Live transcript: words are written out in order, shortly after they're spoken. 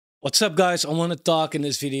What's up, guys? I want to talk in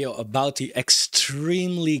this video about the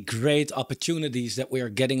extremely great opportunities that we are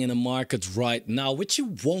getting in the market right now, which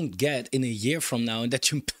you won't get in a year from now and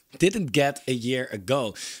that you didn't get a year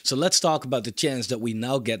ago. So let's talk about the chance that we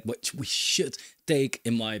now get, which we should take,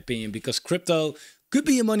 in my opinion, because crypto could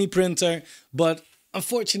be a money printer, but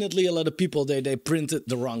unfortunately, a lot of people, they print it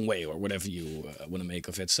the wrong way or whatever you want to make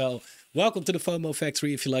of it. So welcome to the Fomo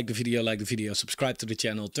Factory. If you like the video, subscribe to the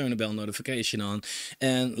channel, turn the bell notification on.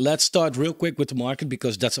 And let's start real quick with the market,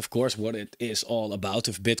 because that's, of course, what it is all about.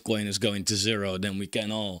 If Bitcoin is going to zero, then we can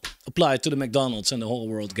all apply it to the McDonald's and the whole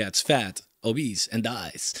world gets fat, obese, and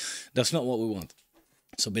dies. That's not what we want.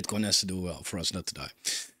 So Bitcoin has to do well for us not to die.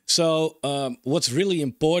 So what's really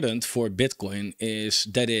important for Bitcoin is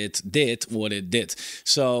that it did what it did.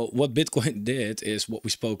 So what Bitcoin did is what we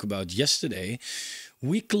spoke about yesterday.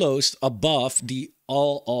 We closed above the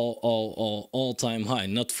all-time high.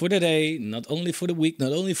 Not for the day, not only for the week,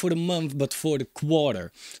 not only for the month, but for the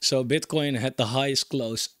quarter. So Bitcoin had the highest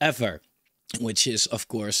close ever, which is, of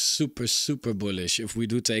course, super bullish. If we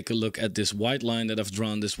do take a look at this white line that I've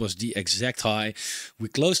drawn, this was the exact high. We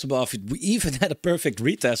closed above it. We even had a perfect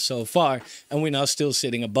retest so far, and we're now still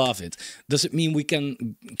sitting above it. Does it mean we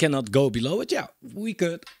cannot go below it? Yeah, we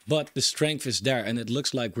could, but the strength is there, and it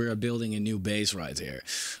looks like we're building a new base right here.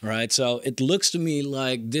 All right, so it looks to me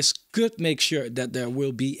like this could make sure that there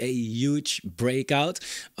will be a huge breakout.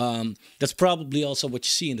 That's probably also what you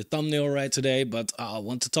see in the thumbnail right today, but I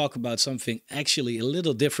want to talk about something actually a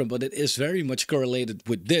little different, but it is very much correlated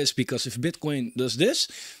with this, because if Bitcoin does this,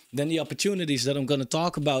 then the opportunities that I'm going to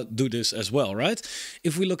talk about do this as well, right?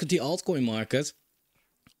 If we look at the altcoin market,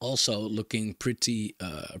 also looking pretty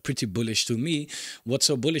bullish to me. What's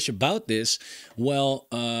so bullish about this? Well,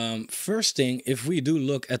 first thing, if we do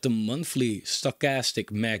look at the monthly stochastic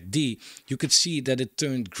MACD, you could see that it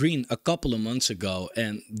turned green a couple of months ago,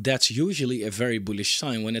 and that's usually a very bullish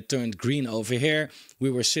sign. When it turned green over here, we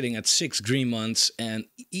were sitting at 6 green months, and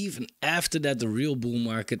even after that, the real bull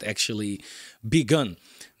market actually begun.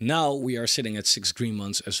 Now we are sitting at 6 green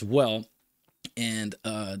months as well. And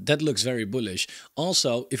that looks very bullish.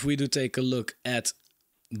 Also, if we do take a look at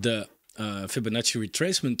the Fibonacci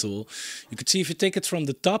retracement tool, you can see if you take it from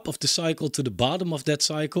the top of the cycle to the bottom of that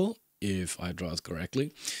cycle, if I draw it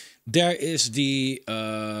correctly, there is the,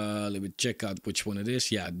 let me check out which one it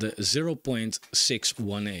is. Yeah, the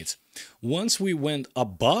 0.618. Once we went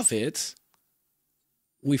above it,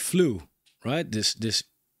 we flew, right? This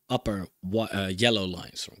upper yellow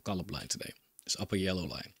line, so I'm colorblind today, this upper yellow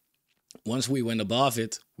line. Once we went above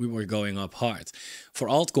it, we were going up hard. For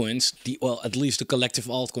altcoins, at least the collective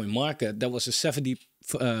altcoin market, that was a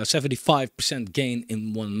 75% gain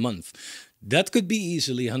in 1 month. That could be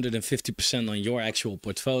easily 150% on your actual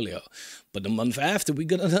portfolio. But the month after, we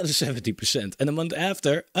got another 70%. And the month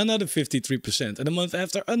after, another 53%. And the month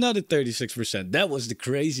after, another 36%. That was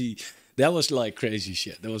that was like crazy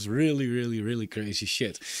shit. That was really crazy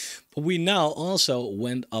shit. But we now also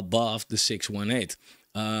went above the 618.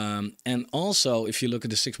 And also, if you look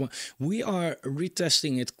at the 6-1, we are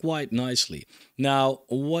retesting it quite nicely. Now,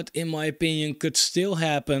 what in my opinion could still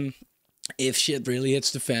happen if shit really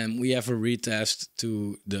hits the fan, we have a retest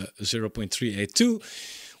to the 0.382,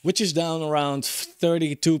 which is down around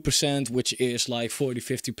 32%, which is like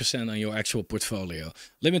 40-50% on your actual portfolio.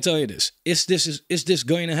 Let me tell you this. Is this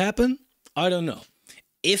going to happen? I don't know.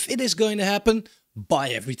 If it is going to happen, buy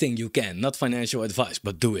everything you can. Not financial advice,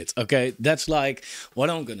 but do it, okay? That's like what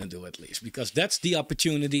I'm gonna do, at least, because that's the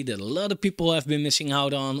opportunity that a lot of people have been missing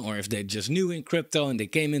out on, or if they just new in crypto and they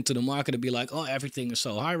came into the market to be like, oh, everything is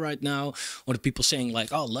so high right now, or the people saying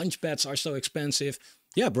like, oh, lunch bets are so expensive.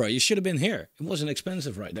 Yeah, bro, you should have been here. It wasn't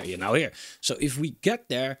expensive right there. You're now here. So if we get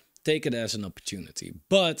there, take it as an opportunity.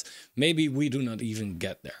 But maybe we do not even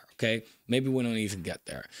get there, okay? Maybe we don't even get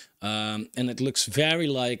there. And it looks very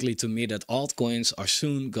likely to me that altcoins are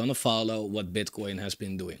soon gonna follow what Bitcoin has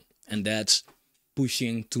been doing. And that's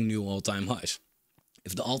pushing to new all-time highs.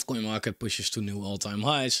 If the altcoin market pushes to new all-time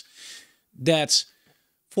highs, that's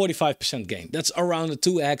 45% gain. That's around a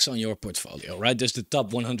 2x on your portfolio, right? There's the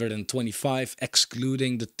top 125,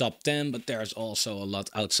 excluding the top 10, but there's also a lot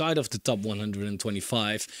outside of the top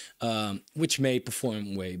 125, which may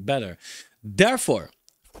perform way better. Therefore,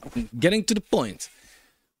 getting to the point,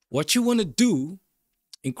 what you want to do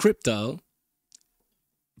in crypto,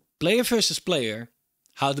 player versus player,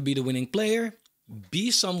 how to be the winning player,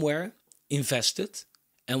 be somewhere invested.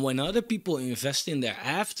 And when other people invest in there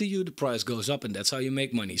after you, the price goes up, and that's how you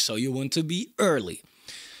make money. So you want to be early.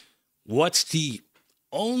 What's the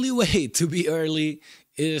only way to be early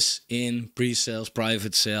is in pre-sales,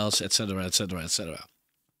 private sales, etc., etc., etc.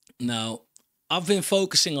 Now, I've been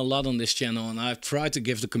focusing a lot on this channel, and I've tried to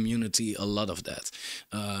give the community a lot of that.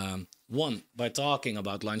 One, by talking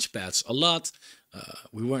about launchpads a lot.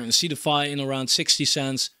 We were in CDFI in around 60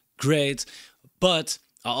 cents. Great. But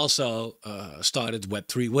I also started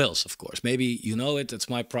Web3 Whales, of course. Maybe you know it. It's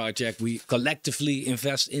my project. We collectively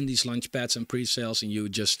invest in these launchpads and pre-sales, and you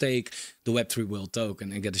just take the Web3 Whale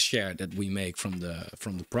token and get a share that we make from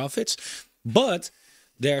the profits. But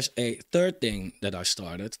there's a third thing that I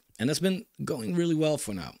started, and that's been going really well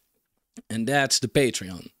for now. And that's the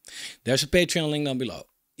Patreon. There's a Patreon link down below.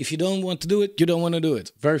 If you don't want to do it, you don't want to do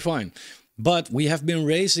it. Very fine. But we have been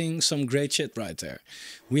raising some great shit right there.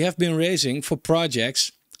 We have been raising for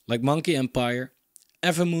projects like Monkey Empire,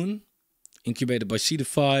 Evermoon, incubated by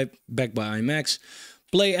CDFI, backed by IMAX,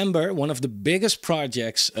 Play Ember, one of the biggest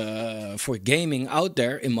projects for gaming out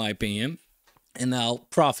there, in my opinion, and now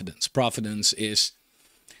Providence. Providence is...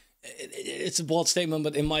 It's a bold statement,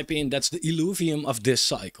 but in my opinion, that's the illuvium of this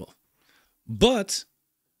cycle. But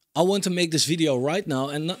I want to make this video right now,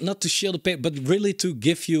 and not to shield the paper, but really to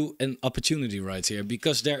give you an opportunity right here,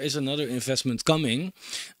 because there is another investment coming,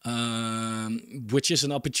 which is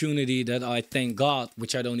an opportunity that I thank God,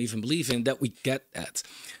 which I don't even believe in, that we get at.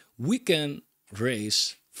 We can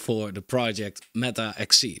raise for the project Meta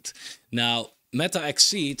Exceed. Now, Meta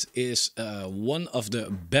Exceed is one of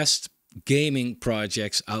the best gaming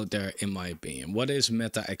projects out there, in my opinion. What is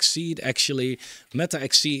Meta Exceed? Actually, Meta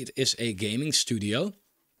Exceed is a gaming studio,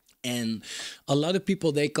 and a lot of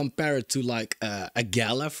people, they compare it to like a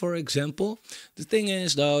Gala, for example. The thing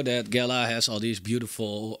is though that Gala has all these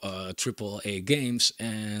beautiful AAA games,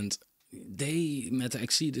 and Meta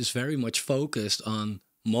Exceed is very much focused on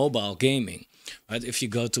mobile gaming. Right? If you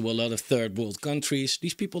go to a lot of third world countries,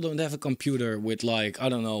 these people don't have a computer with, like, I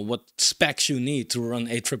don't know what specs you need to run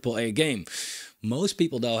a AAA game. Most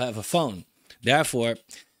people though have a phone. Therefore,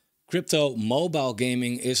 crypto mobile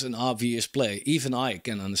gaming is an obvious play. Even I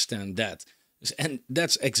can understand that. And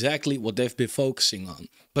that's exactly what they've been focusing on.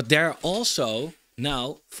 But they're also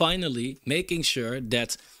now finally making sure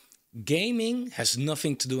that gaming has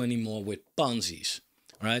nothing to do anymore with Ponzi's.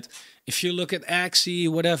 Right? If you look at Axie,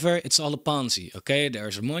 whatever, it's all a Ponzi, okay?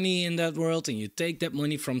 There's money in that world, and you take that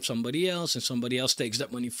money from somebody else, and somebody else takes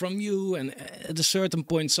that money from you, and at a certain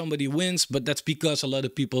point somebody wins, but that's because a lot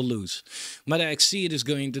of people lose. Meta Exceed is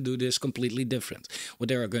going to do this completely different. What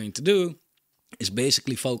they are going to do is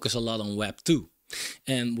basically focus a lot on Web 2.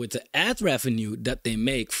 And with the ad revenue that they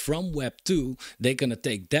make from Web 2, they're going to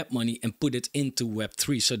take that money and put it into Web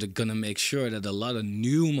 3. So they're going to make sure that a lot of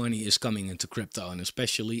new money is coming into crypto, and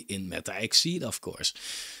especially in Meta Exceed, of course.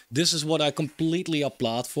 This is what I completely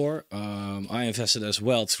applaud for. I invested as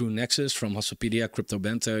well through Nexus from Hustlepedia, Crypto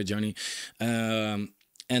Bento, Johnny. And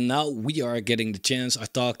now we are getting the chance. I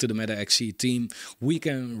talked to the Meta Exceed team. We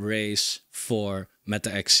can raise for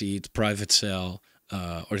Meta Exceed private sale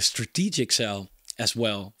or the strategic sale as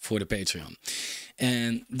well for the Patreon.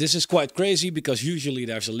 And this is quite crazy because usually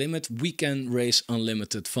there's a limit. We can raise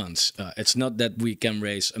unlimited funds. It's not that we can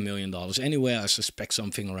raise $1 million anyway. I suspect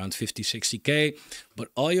something around 50, 60K. But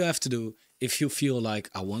all you have to do, if you feel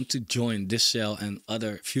like I want to join this sale and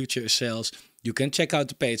other future sales, you can check out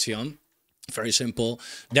the Patreon. Very simple.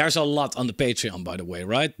 There's a lot on the Patreon, by the way,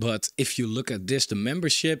 right? But if you look at this, the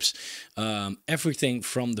memberships, everything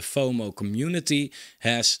from the FOMO community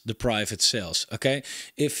has the private sales, okay?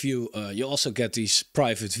 If you you also get these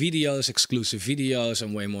private videos, exclusive videos,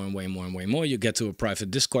 and way more and way more and way more. You get to a private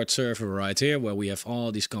Discord server right here where we have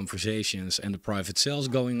all these conversations and the private sales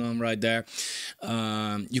going on right there.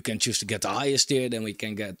 You can choose to get the highest tier, then we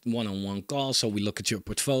can get one-on-one calls. So we look at your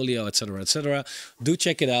portfolio, etc., etc. Do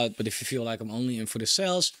check it out. But if you feel like I'm only in for the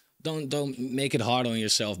sales, don't make it hard on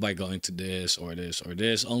yourself by going to this or this or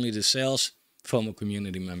this. Only the sales FOMO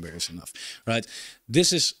community member is enough, right?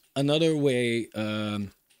 This is another way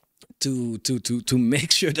to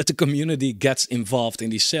make sure that the community gets involved in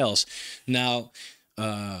these sales. Now,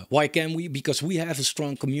 why can we? Because we have a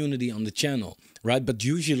strong community on the channel, right? But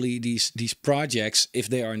usually these projects, if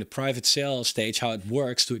they are in the private sale stage, how it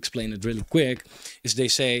works, to explain it really quick, is they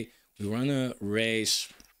say we want to raise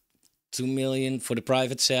 2 million for the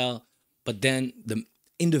private sale, but then the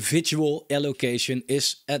individual allocation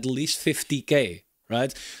is at least 50K,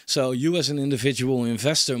 right? So you as an individual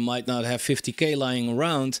investor might not have 50K lying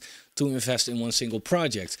around to invest in one single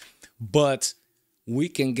project, but we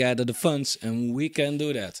can gather the funds and we can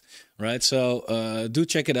do that, right? So do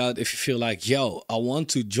check it out if you feel like, yo, I want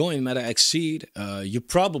to join Meta Exceed. You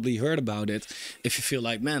probably heard about it. If you feel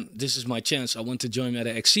like, man, this is my chance, I want to join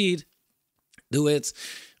Meta Exceed, do it.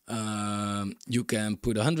 You can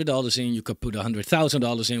put $100 in, you can put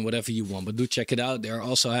 $100,000 in, whatever you want. But do check it out. They're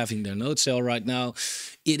also having their note sale right now.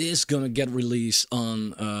 It is gonna get released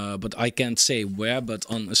on, but I can't say where, but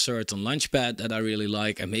on a certain launchpad that I really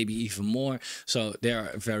like, and maybe even more. So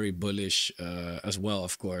they're very bullish as well,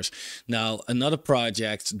 of course. Now, another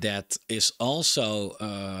project that is also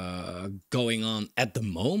going on at the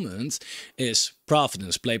moment is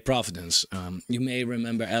Providence, Play Providence. You may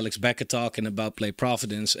remember Alex Becker talking about Play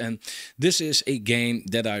Providence, and this is a game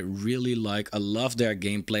that I really like. I love their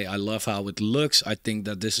gameplay. I love how it looks. I think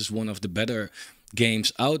that this is one of the better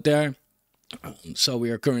games out there. So we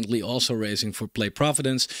are currently also raising for Play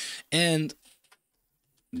Providence, and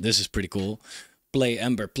this is pretty cool. Play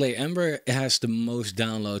Ember. Play Ember has the most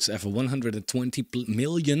downloads ever, 120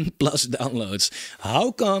 million plus downloads.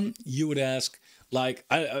 How come, you would ask? Like,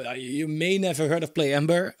 you may never heard of Play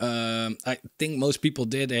Ember. I think most people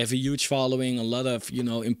did. They have a huge following. A lot of, you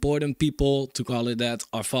know, important people, to call it that,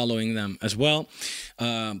 are following them as well.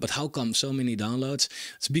 But how come so many downloads?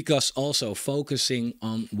 It's because also focusing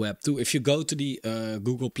on Web 2. If you go to the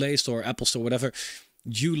Google Play Store, Apple Store, whatever,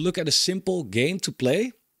 you look at a simple game to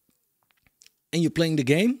play, and you're playing the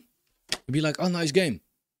game, you'll be like, oh, nice game.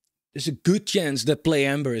 There's a good chance that Play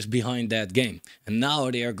Ember is behind that game. And now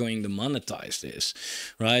they are going to monetize this,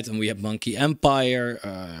 right? And we have Monkey Empire,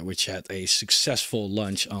 which had a successful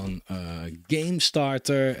launch on Game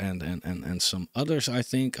Starter and some others, I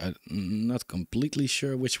think. I'm not completely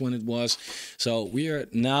sure which one it was. So we are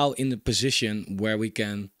now in a position where we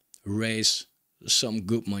can raise some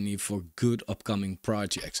good money for good upcoming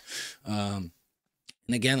projects. And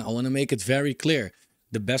again, I want to make it very clear.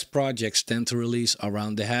 The best projects tend to release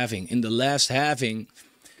around the halving. In the last halving,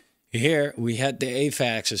 here we had the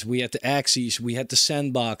AVAXs, we had the Axes, we had the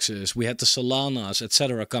Sandboxes, we had the Solanas,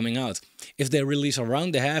 etc. coming out. If they release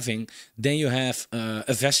around the halving, then you have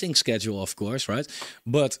a vesting schedule, of course, right?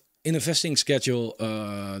 But in a vesting schedule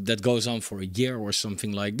that goes on for a year or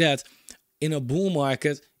something like that, in a bull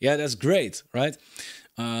market, yeah, that's great, right?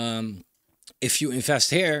 If you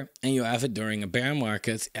invest here and you have it during a bear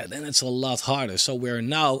market, then it's a lot harder. So we're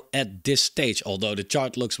now at this stage, although the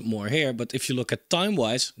chart looks more here, but if you look at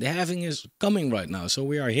time-wise, the halving is coming right now. So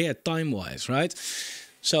we are here time-wise, right?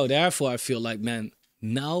 So therefore, I feel like, man,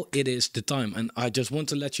 now it is the time. And I just want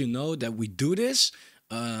to let you know that we do this.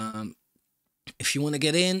 If you want to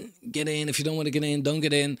get in, get in. If you don't want to get in, don't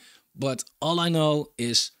get in. But all I know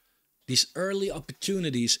is these early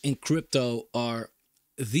opportunities in crypto are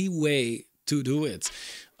the way to do it.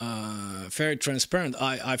 Very transparent.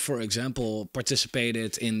 I for example,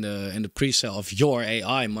 participated in the pre-sale of Your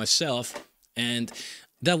AI myself, and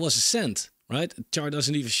that was a cent, right? The chart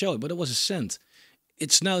doesn't even show it, but it was a cent.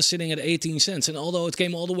 It's now sitting at 18 cents, and although it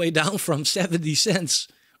came all the way down from 70 cents,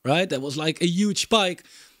 right? That was like a huge spike.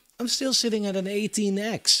 I'm still sitting at an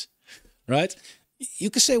 18x, right? You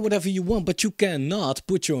can say whatever you want, but you cannot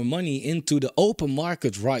put your money into the open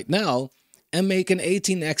market right now and make an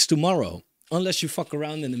 18x tomorrow. Unless you fuck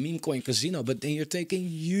around in the meme coin casino, but then you're taking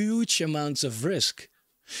huge amounts of risk.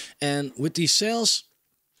 And with these sales,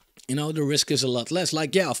 you know, the risk is a lot less.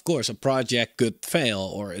 Like, yeah, of course, a project could fail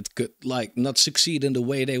or it could like not succeed in the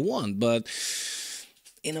way they want. But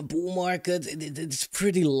in a bull market, it's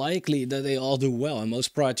pretty likely that they all do well. And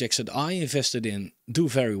most projects that I invested in do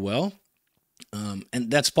very well. And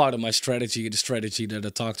that's part of my strategy, the strategy that I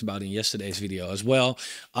talked about in yesterday's video as well.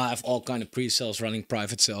 I have all kind of pre-sales running,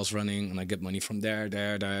 private sales running, and I get money from there.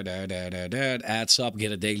 It adds up,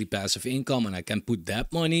 get a daily passive income, and I can put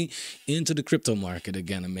that money into the crypto market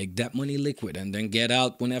again and make that money liquid and then get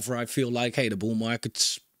out whenever I feel like, hey, the bull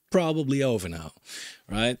market's probably over now,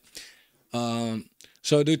 right?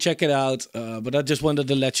 So do check it out. But I just wanted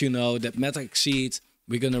to let you know that MetaXceed,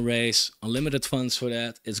 we're going to raise unlimited funds for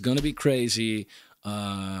that. It's going to be crazy.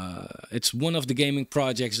 It's one of the gaming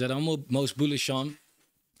projects that I'm most bullish on.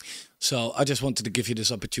 So I just wanted to give you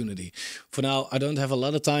this opportunity. For now, I don't have a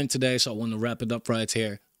lot of time today, so I want to wrap it up right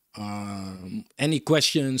here. Any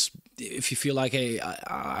questions? If you feel like, hey,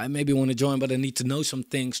 I maybe want to join, but I need to know some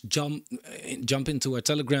things, jump into our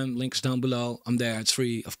Telegram. Links down below. I'm there. It's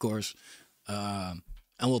free, of course. And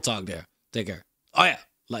we'll talk there. Take care. Oh, yeah.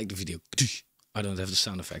 Like the video. I don't have the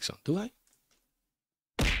sound effects on. Do I?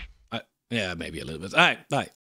 Yeah, maybe a little bit. All right. Bye.